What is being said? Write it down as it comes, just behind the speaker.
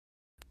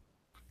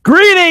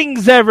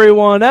Greetings,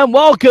 everyone, and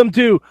welcome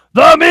to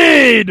the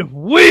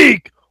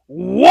Midweek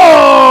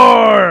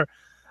War!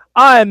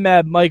 I'm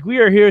Mad Mike. We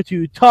are here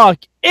to talk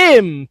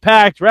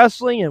Impact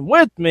Wrestling, and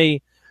with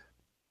me,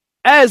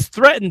 as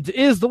threatened,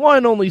 is the one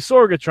and only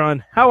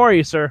Sorgatron. How are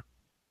you, sir?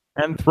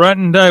 And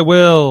threatened I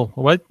will.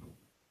 What?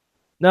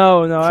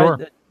 No,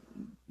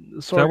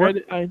 Sure.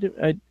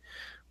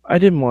 I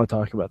didn't want to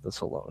talk about this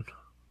alone.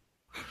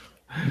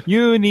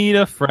 You need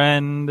a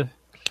friend.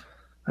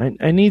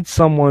 I need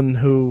someone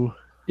who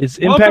is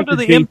Welcome impacted. to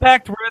the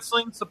Impact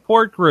Wrestling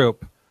Support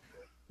Group.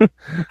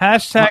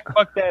 Hashtag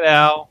fuck that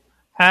Al.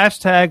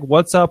 Hashtag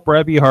what's up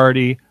Rebby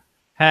Hardy.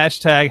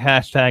 Hashtag.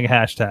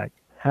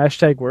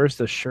 Hashtag where's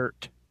the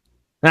shirt?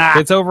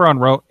 It's over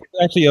on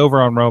It's actually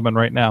over on Roman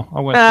right now. I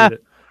went through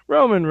it.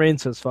 Roman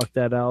Reigns says fuck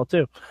that Al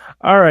too.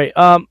 All right.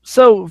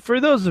 So for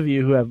those of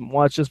you who haven't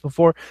watched this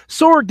before,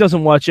 Sorg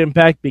doesn't watch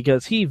Impact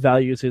because he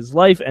values his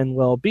life and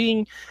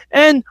well-being,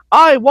 and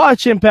I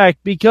watch Impact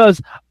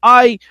because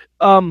I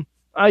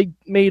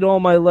made all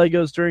my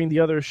Legos during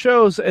the other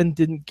shows and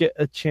didn't get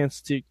a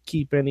chance to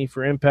keep any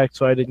for Impact,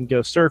 so I didn't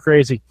go stir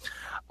crazy.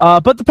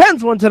 But the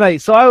Pens won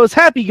tonight, so I was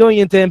happy going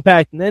into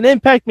Impact, and then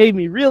Impact made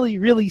me really,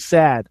 really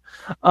sad.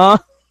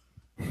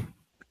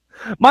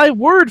 My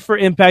word for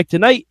Impact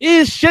tonight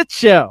is shit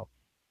show.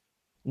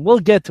 We'll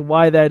get to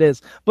why that is.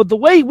 But the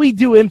way we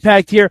do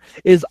Impact here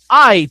is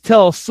I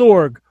tell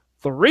Sorg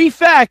 3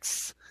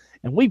 facts,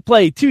 and we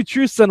play 2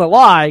 truths and a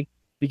lie,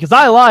 because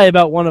I lie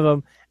about one of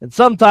them, and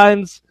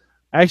sometimes,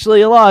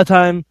 actually a lot of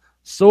time,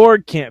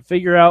 Sorg can't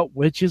figure out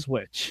which is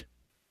which.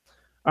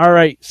 All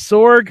right,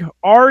 Sorg,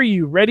 are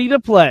you ready to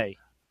play?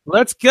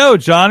 Let's go,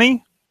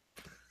 Johnny.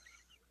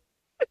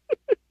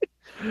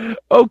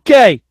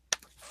 Okay,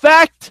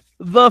 fact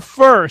the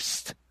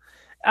first.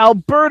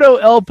 Alberto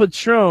El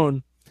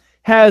Patron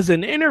has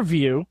an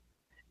interview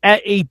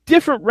at a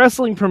different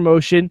wrestling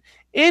promotion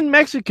in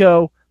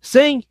Mexico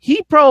saying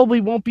he probably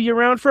won't be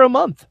around for a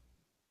month.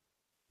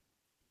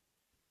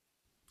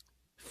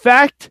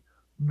 Fact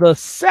the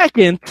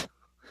second.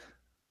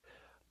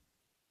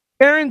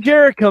 Aaron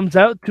Jarrett comes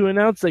out to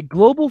announce that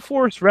Global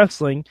Force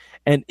Wrestling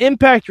and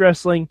Impact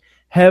Wrestling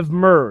have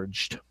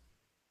merged.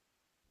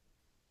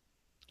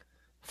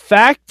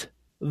 Fact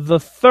the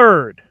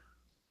third.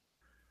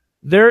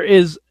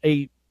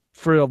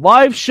 For a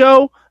live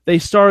show, they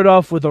start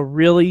off with a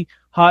really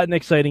hot and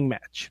exciting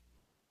match.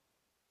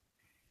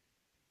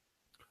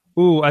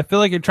 Ooh, I feel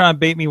like you're trying to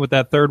bait me with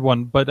that third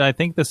one, but I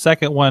think the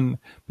second one,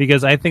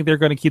 because I think they're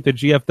going to keep the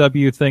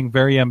GFW thing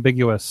very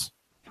ambiguous.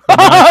 You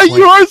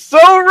are so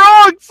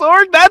wrong,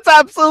 Sorg. That's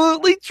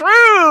absolutely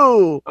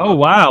true. Oh,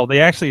 wow. They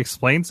actually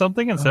explained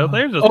something instead of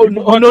they're just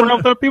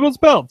no. with people's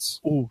belts.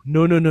 Oh,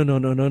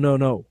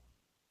 no.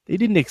 They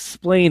didn't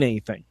explain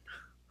anything.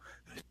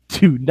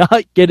 Do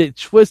not get it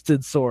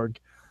twisted, Sorg.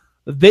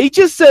 They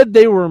just said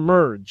they were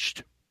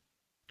merged.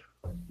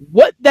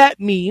 What that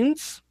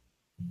means,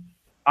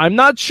 I'm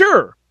not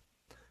sure.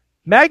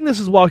 Magnus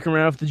is walking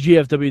around with the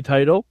GFW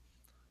title.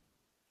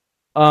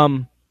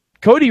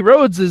 Cody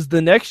Rhodes is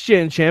the next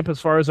gen champ as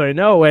far as I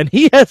know, and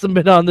he hasn't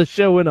been on the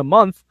show in a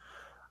month.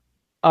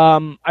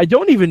 I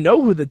don't even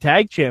know who the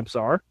tag champs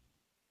are.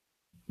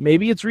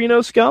 Maybe it's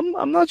Reno Scum?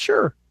 I'm not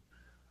sure.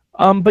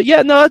 But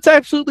yeah, no, that's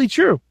absolutely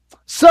true.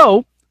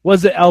 So,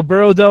 was it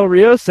Alberto Del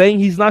Rio saying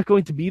he's not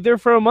going to be there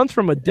for a month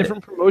from a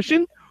different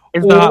promotion?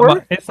 It's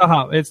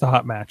the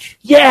hot match.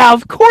 Yeah,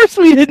 of course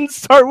we didn't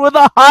start with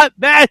a hot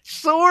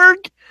match,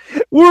 Sorg.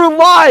 We're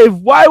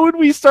live. Why would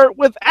we start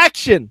with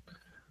action?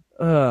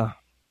 Yeah,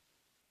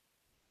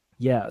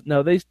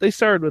 no, they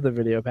started with a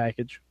video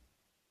package.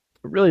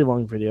 A really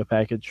long video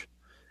package.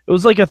 It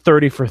was like a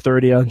 30 for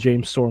 30 on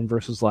James Storm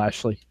versus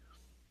Lashley.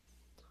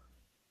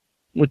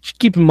 Which,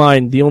 keep in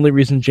mind, the only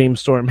reason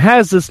James Storm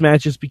has this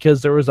match is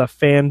because there was a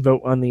fan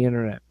vote on the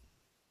internet.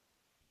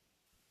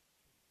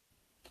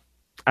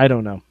 I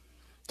don't know.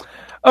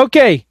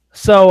 Okay,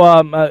 so,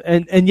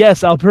 and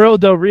yes, Alberto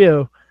Del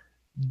Rio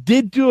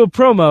did do a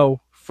promo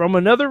from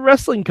another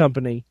wrestling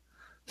company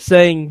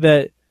saying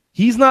that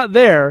he's not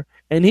there,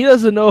 and he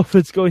doesn't know if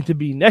it's going to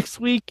be next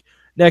week,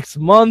 next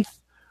month,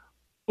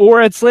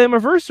 or at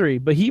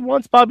Slammiversary, but he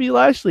wants Bobby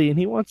Lashley, and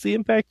he wants the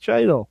Impact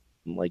title.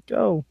 I'm like,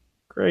 oh,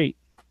 great.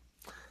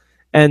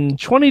 And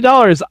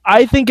 $20,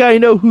 I think I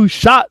know who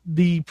shot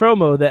the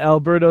promo that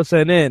Alberto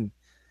sent in.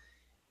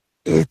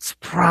 It's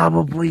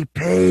probably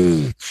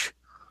Paige.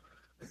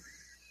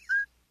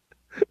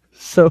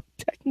 So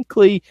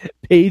technically,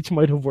 Paige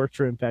might have worked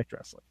for Impact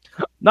Wrestling.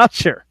 Not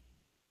sure.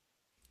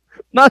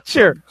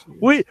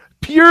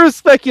 Pure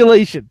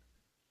speculation.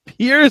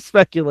 Because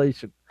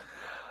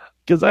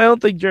I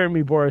don't think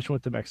Jeremy Borash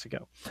went to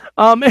Mexico.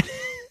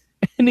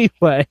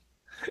 Anyway,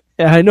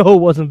 yeah, I know it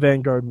wasn't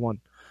Vanguard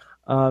 1.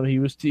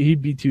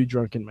 He'd be too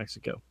drunk in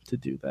Mexico to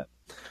do that.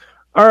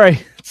 All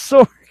right,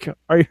 Sorg,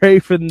 are you ready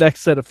for the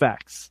next set of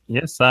facts?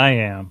 Yes, I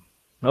am.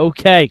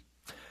 Okay.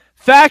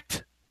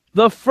 Fact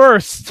the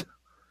first.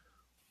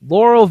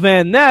 Laurel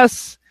Van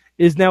Ness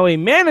is now a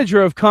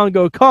manager of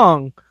Congo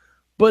Kong,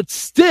 but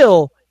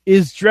still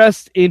is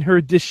dressed in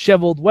her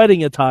disheveled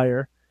wedding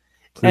attire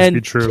Please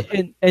be true.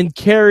 And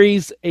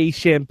carries a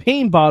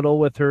champagne bottle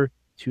with her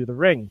to the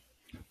ring.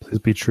 Please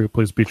be true.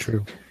 Please be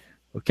true.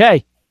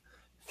 Okay.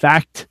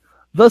 Fact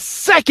the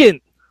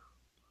second.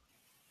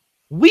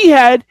 We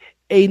had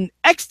an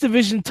X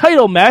Division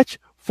title match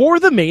for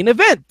the main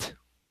event.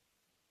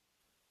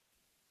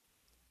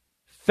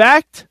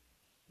 Fact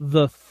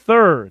the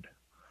third.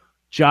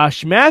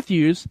 Josh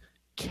Matthews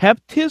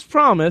kept his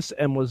promise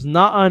and was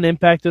not on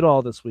Impact at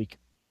all this week.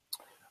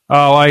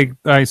 Oh,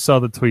 I saw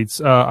the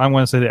tweets. I'm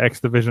going to say the X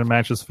Division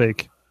match is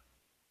fake.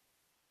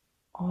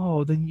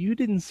 Oh, then you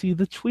didn't see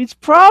the tweets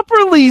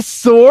properly,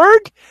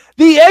 Sorg.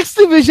 The X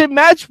Division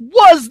match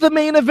was the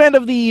main event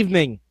of the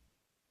evening.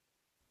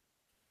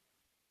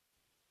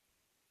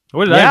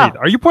 What did I read?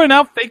 Are you pointing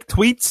out fake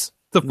tweets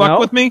to fuck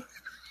with me?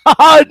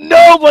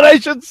 No, but I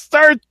should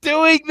start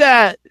doing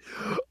that.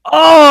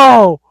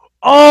 Oh,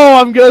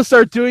 I'm going to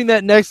start doing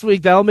that next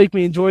week. That'll make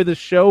me enjoy the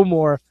show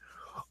more.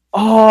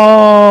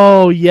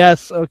 Oh,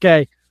 yes.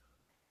 Okay.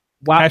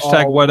 Wow.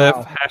 Hashtag what if.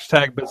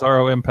 Hashtag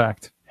Bizarro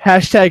Impact.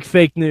 Hashtag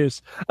fake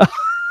news.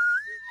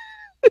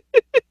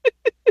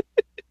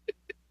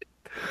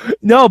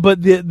 No,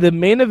 but the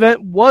main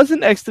event was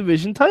an X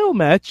Division title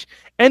match,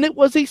 and it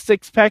was a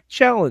 6-pack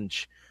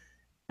challenge.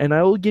 And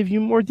I will give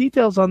you more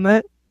details on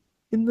that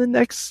in the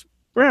next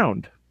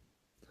round.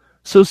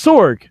 So,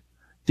 Sorg,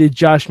 did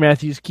Josh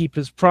Matthews keep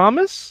his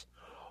promise?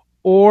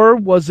 Or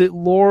was it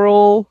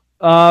Laurel?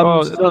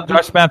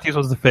 Josh Matthews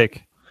was the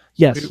fake.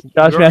 Yes,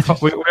 Josh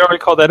Matthews. We already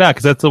called that out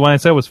because that's the one I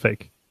said was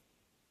fake.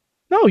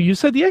 No, you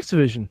said the X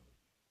Division.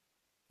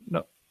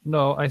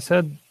 No, I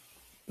said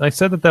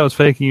that was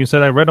fake, and you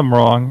said I read them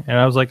wrong, and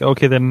I was like,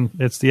 okay, then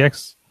it's the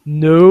X.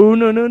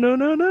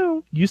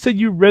 No. You said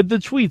you read the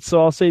tweet,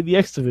 so I'll say the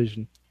X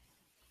Division.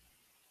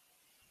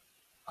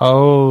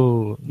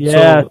 Oh.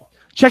 Yeah.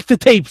 Check the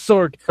tape,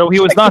 Sorg. So he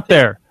was not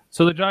there.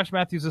 So the Josh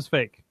Matthews is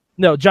fake.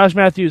 No, Josh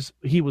Matthews,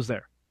 he was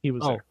there. He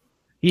was there.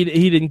 He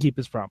didn't keep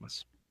his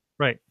promise.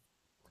 Right.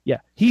 Yeah.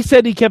 He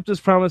said he kept his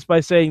promise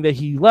by saying that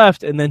he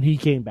left, and then he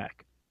came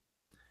back.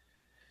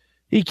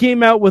 He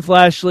came out with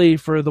Lashley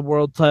for the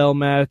world title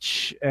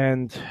match,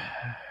 and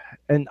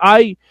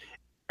I,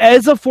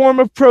 as a form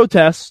of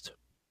protest,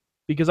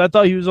 because I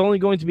thought he was only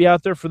going to be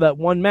out there for that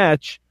one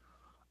match,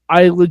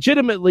 I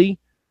legitimately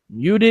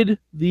muted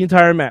the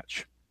entire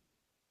match.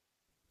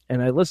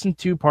 And I listened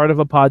to part of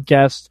a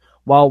podcast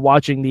while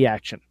watching the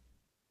action.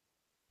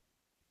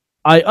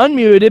 I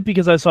unmuted it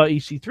because I saw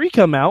EC3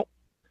 come out,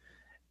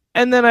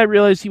 and then I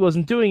realized he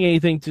wasn't doing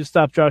anything to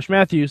stop Josh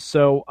Matthews,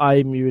 so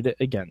I muted it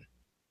again.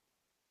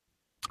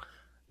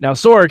 Now,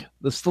 Sorg,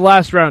 this is the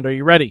last round. Are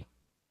you ready?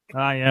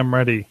 I am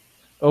ready.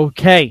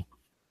 Okay.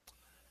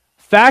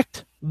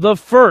 Fact the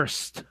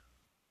first.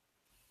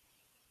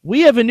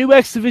 We have a new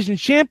X Division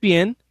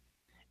champion,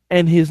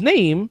 and his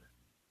name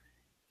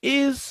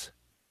is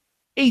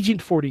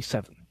Agent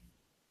 47.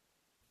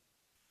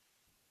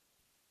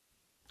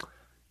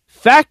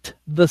 Fact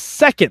the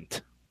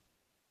second.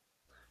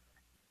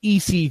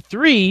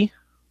 EC3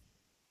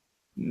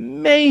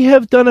 may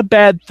have done a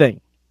bad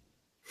thing.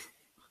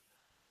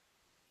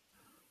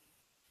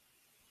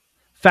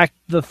 Fact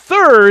the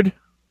third.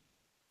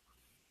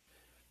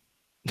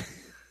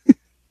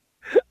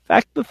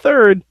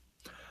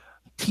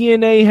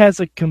 TNA has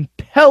a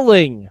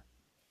compelling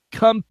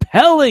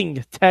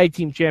tag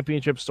team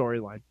championship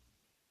storyline.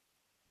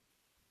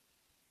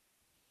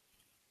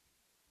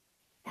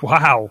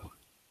 Wow.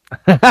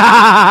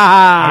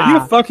 Are you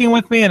fucking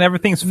with me and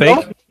everything's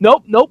fake?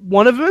 Nope.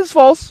 One of them is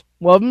false.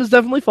 One of them is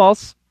definitely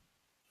false.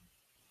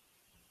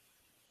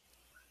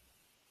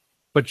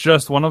 But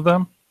just one of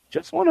them?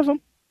 Just one of them.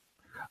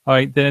 All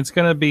right, then it's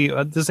going to be...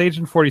 this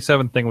Agent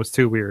 47 thing was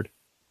too weird.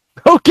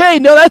 Okay,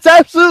 no, that's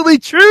absolutely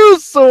true,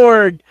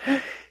 Sorg.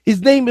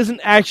 His name isn't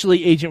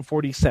actually Agent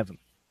 47.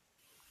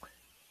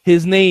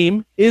 His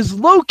name is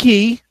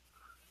Loki,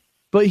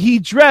 but he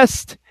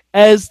dressed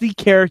as the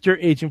character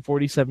Agent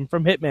 47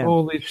 from Hitman.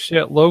 Holy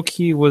shit,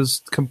 Loki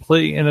was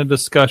complete in a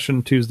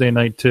discussion Tuesday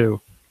night,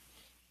 too.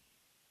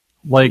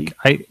 Like,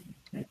 I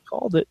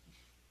called it.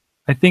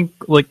 I think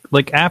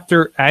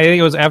after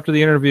it was after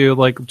the interview,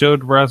 like Joe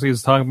Dabrowski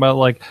was talking about,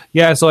 like,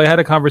 yeah, so I had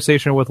a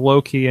conversation with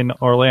Loki in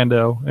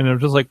Orlando, and it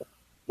was just like,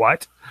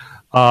 what?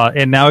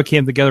 And now it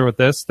came together with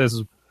this. This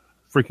is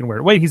freaking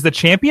weird. Wait, he's the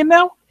champion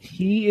now?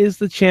 He is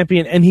the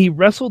champion, and he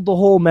wrestled the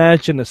whole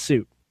match in a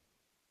suit.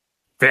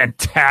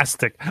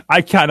 Fantastic.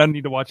 I kind of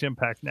need to watch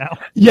Impact now.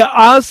 Yeah,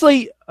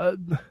 honestly,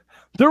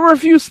 there were a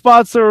few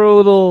spots that were a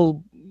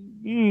little...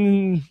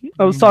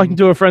 I was talking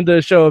to a friend of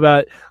the show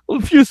about it. A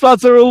few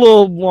spots that were a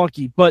little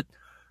wonky, but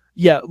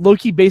yeah,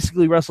 Loki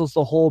basically wrestles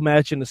the whole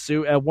match in a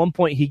suit. At one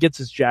point, he gets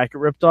his jacket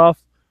ripped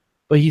off,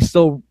 but he's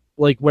still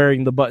like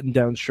wearing the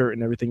button-down shirt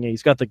and everything. And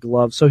he's got the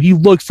gloves, so he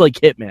looks like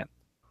Hitman.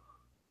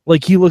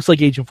 Like he looks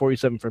like Agent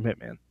 47 from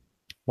Hitman.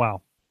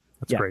 Wow,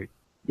 that's great.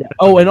 Yeah.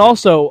 Oh, and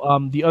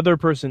also the other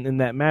person in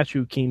that match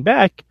who came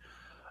back.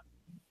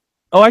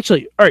 Oh,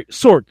 actually, all right,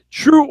 Sorg.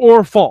 True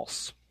or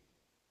false?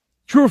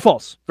 True or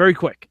false? Very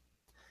quick.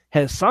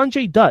 Has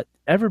Sanjay Dutt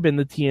ever been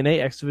the TNA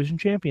X Division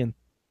champion?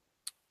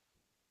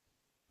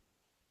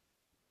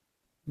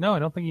 No, I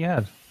don't think he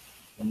had.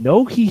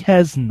 No, he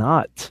has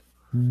not.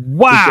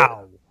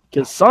 Wow.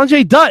 Because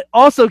Sanjay Dutt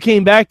also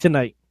came back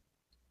tonight,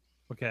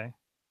 Okay.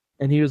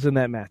 and he was in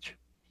that match.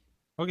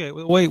 Okay.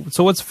 Wait.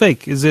 So what's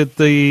fake? Is it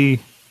the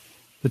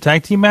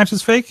tag team match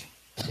is fake?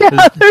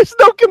 Yeah, there's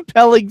no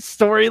compelling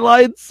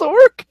storyline,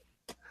 Sorg.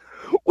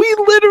 We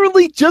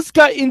literally just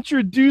got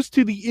introduced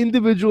to the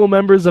individual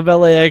members of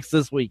LAX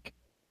this week,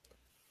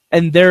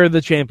 and they're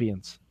the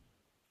champions.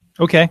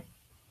 Okay.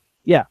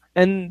 Yeah,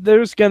 and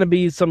there's going to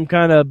be some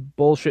kind of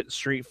bullshit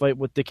street fight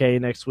with Decay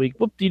next week.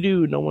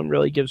 Whoop-de-doo, no one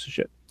really gives a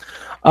shit.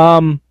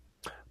 But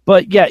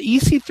yeah,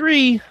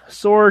 EC3,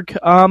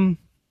 Sorg,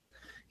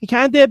 he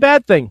kind of did a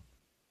bad thing.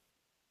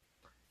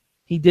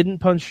 He didn't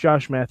punch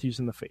Josh Matthews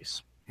in the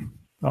face.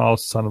 Oh,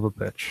 son of a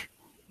bitch.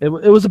 It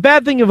was a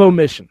bad thing of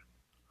omission.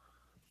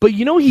 But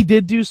you know what he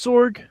did do,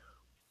 Sorg?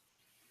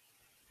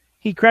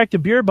 He cracked a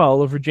beer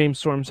bottle over James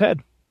Storm's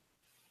head.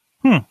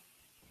 And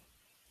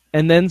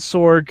then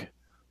Sorg,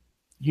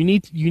 you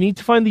need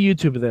to find the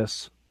YouTube of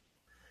this.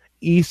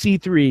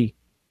 EC3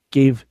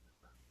 gave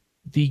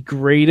the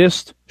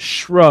greatest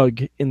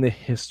shrug in the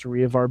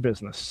history of our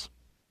business.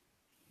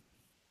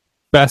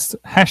 Best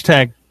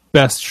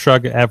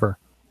shrug ever.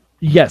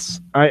 Yes,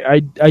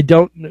 I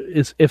don't.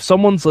 If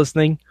someone's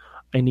listening,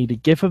 I need a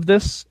GIF of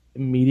this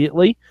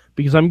immediately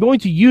because I'm going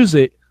to use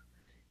it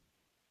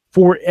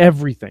for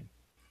everything.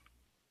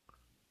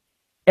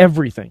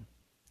 Everything.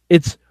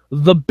 It's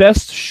the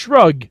best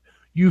shrug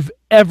you've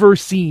ever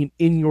seen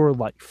in your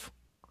life.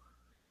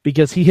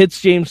 Because he hits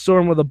James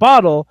Storm with a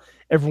bottle,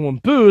 everyone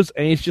boos,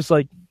 and he's just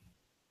like,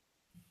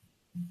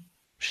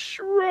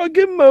 shrug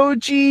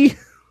emoji.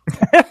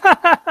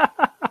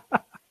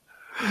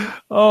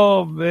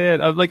 Oh man,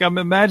 I'm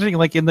imagining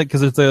like in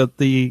because it's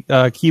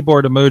the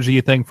keyboard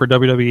emoji thing for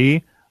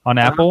WWE on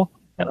Apple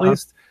at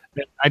least.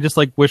 I just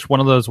like wish one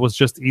of those was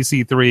just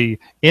EC3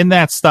 in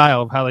that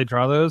style of how they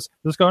draw those.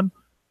 Just going,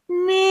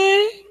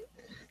 meh.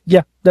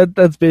 Yeah,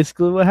 that's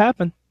basically what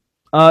happened.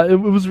 It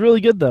was really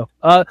good though.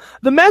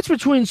 The match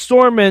between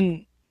Storm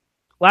and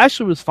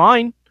Lashley was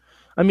fine.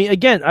 I mean,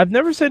 again, I've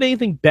never said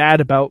anything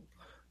bad about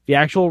the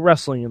actual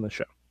wrestling in the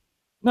show.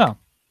 No.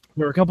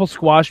 There were a couple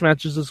squash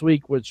matches this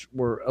week, which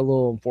were a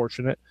little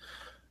unfortunate.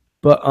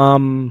 But,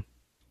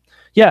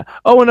 yeah.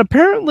 Oh, and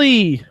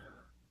apparently,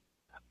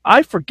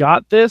 I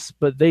forgot this,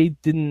 but they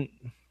didn't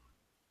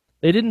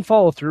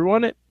follow through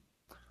on it.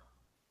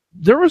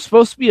 There was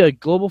supposed to be a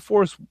Global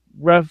Force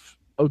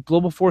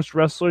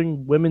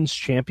Wrestling Women's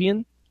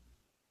Champion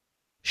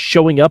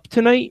showing up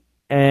tonight,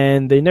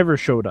 and they never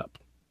showed up.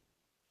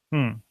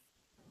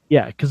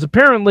 Yeah, because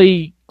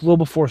apparently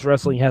Global Force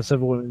Wrestling has a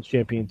Women's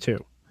Champion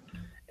too.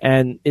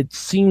 And it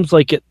seems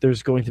like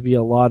there's going to be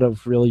a lot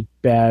of really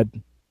bad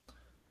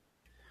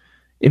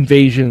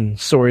Invasion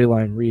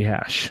storyline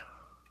rehash.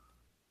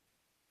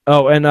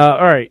 Oh, and all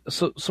right,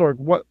 so Sorg,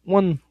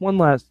 one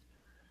last,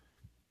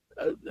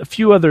 a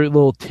few other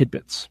little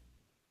tidbits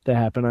that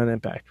happen on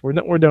Impact. We're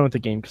done with the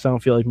game because I don't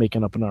feel like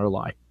making up another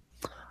lie.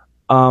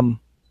 The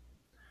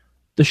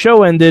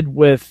show ended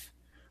with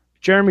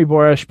Jeremy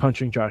Borash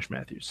punching Josh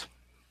Matthews.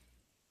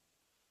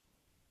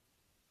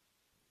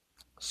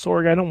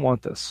 Sorg, I don't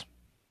want this.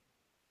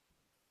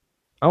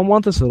 I don't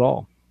want this at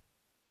all.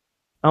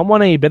 I don't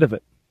want any bit of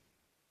it.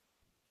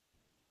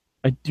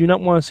 I do not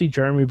want to see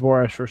Jeremy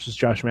Borash versus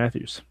Josh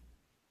Matthews.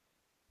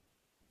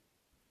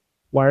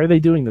 Why are they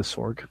doing this,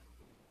 Sorg?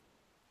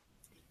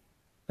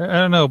 I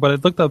don't know, but I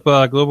looked up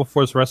Global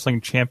Force Wrestling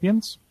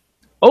Champions.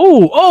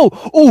 Oh,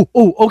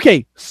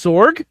 okay.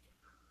 Sorg,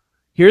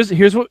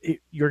 here's what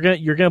you're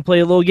gonna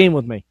play a little game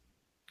with me.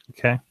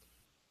 Okay.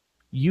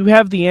 You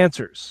have the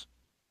answers.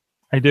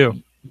 I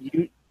do.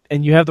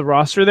 You have the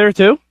roster there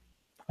too?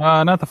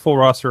 Not the full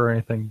roster or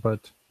anything,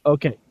 but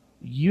okay.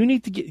 You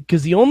need to get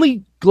because the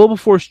only Global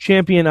Force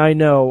champion I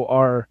know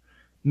are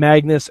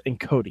Magnus and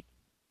Cody.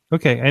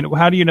 Okay, and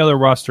how do you know their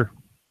roster?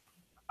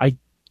 I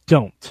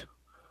don't.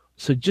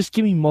 So just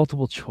give me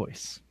multiple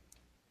choice.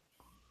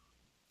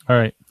 All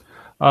right.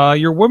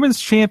 Your women's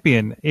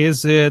champion,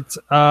 is it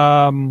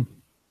hold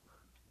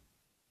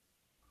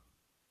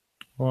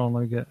on,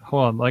 I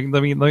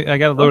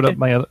gotta load up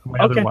my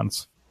other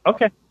ones.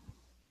 Okay,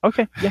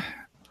 yeah.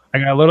 I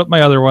gotta load up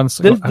my other ones.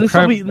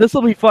 This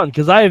will be fun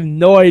because I have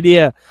no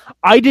idea.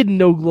 I didn't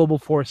know Global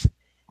Force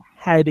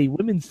had a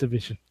women's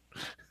division.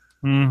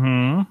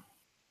 Mm-hmm.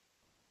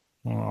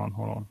 Hold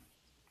on.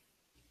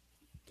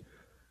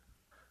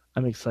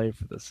 I'm excited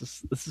for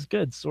this. This is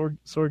good.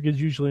 Sorg is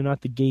usually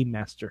not the game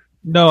master.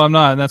 No, I'm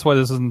not, and that's why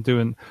this isn't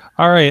doing.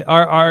 All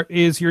right,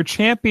 is your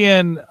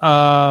champion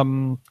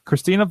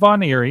Christina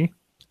Von Eerie,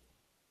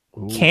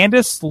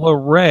 Candice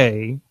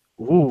LeRae,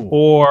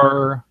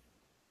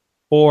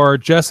 or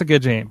Jessica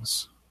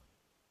James?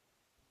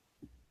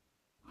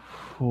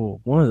 Ooh,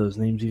 one of those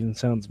names even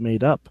sounds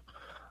made up.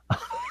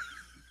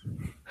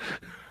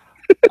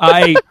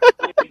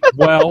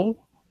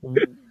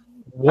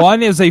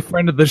 One is a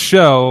friend of the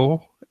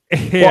show.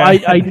 Well,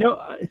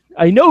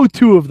 I know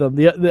two of them.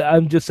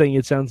 I'm just saying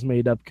it sounds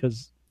made up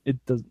because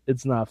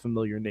it's not a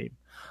familiar name.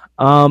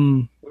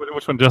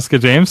 Which one, Jessica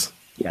James?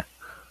 Yeah.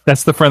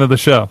 That's the friend of the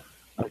show.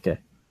 Okay.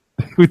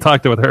 We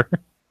talked with her.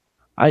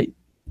 I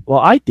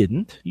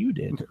didn't. You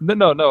did.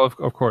 No,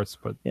 of course,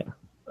 but yeah.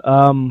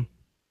 I'm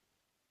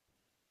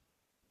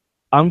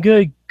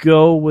gonna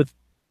go with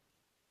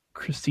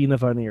Christina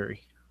Von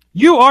Eerie.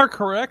 You are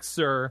correct,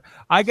 sir.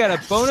 I got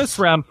a bonus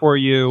round for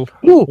you.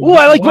 Ooh,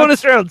 I like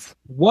bonus rounds.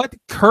 What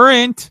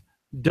current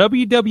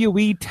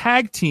WWE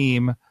tag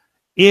team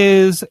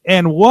is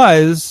and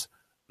was,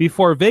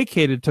 before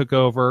Vacated took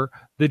over,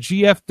 the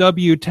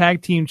GFW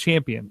tag team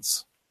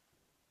champions?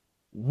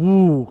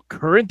 Ooh,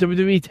 current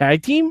WWE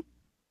tag team?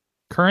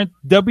 Current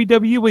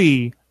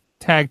WWE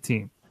tag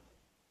team.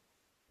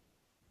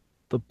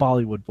 The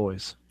Bollywood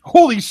Boys.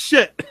 Holy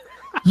shit!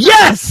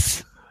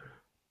 Yes!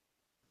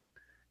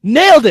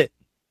 Nailed it!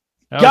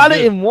 Got it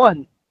good. in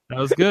one. That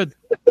was good.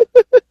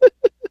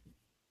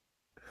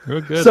 Real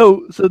good.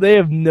 So they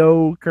have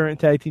no current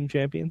tag team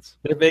champions?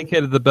 They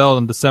vacated the belt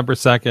on December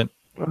 2nd.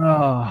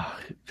 Oh,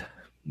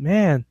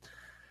 man.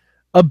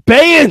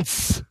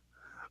 Abeyance!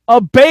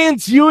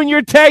 Abeyance, you and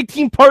your tag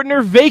team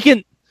partner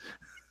vacant.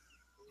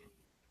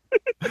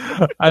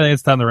 I think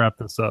it's time to wrap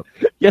this up.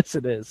 Yes,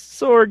 it is.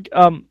 Sorg,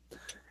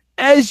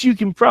 as you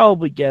can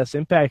probably guess,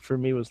 Impact for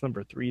me was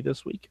number 3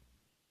 this week.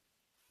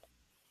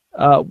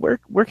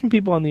 Where can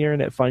people on the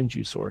internet find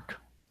you, Sorg?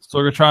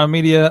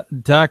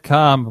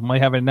 SorgatronMedia.com.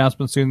 Might have an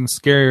announcement soon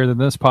scarier than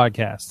this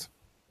podcast.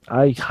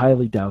 I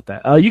highly doubt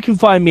that. You can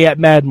find me at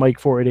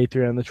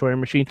MadMike4883 on the Twitter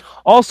machine.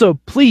 Also,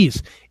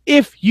 please,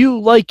 if you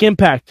like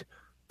Impact,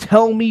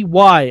 tell me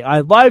why.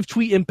 I live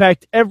tweet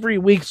Impact every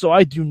week, so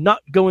I do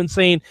not go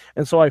insane,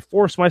 and so I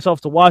force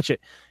myself to watch it.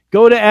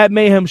 Go to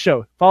 @Mayhem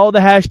Show, follow the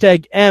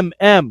hashtag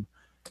MM,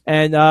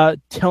 and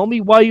tell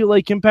me why you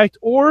like Impact,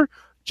 or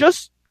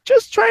just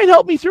try and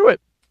help me through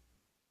it.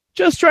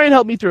 Just try and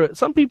help me through it.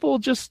 Some people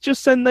just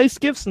send nice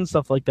gifts and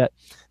stuff like that.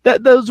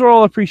 Those are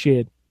all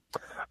appreciated.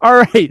 All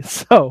right,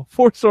 so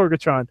for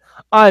Sorgatron,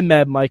 I'm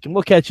Mad Mike, and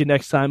we'll catch you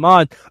next time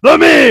on the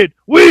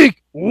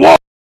Midweek War.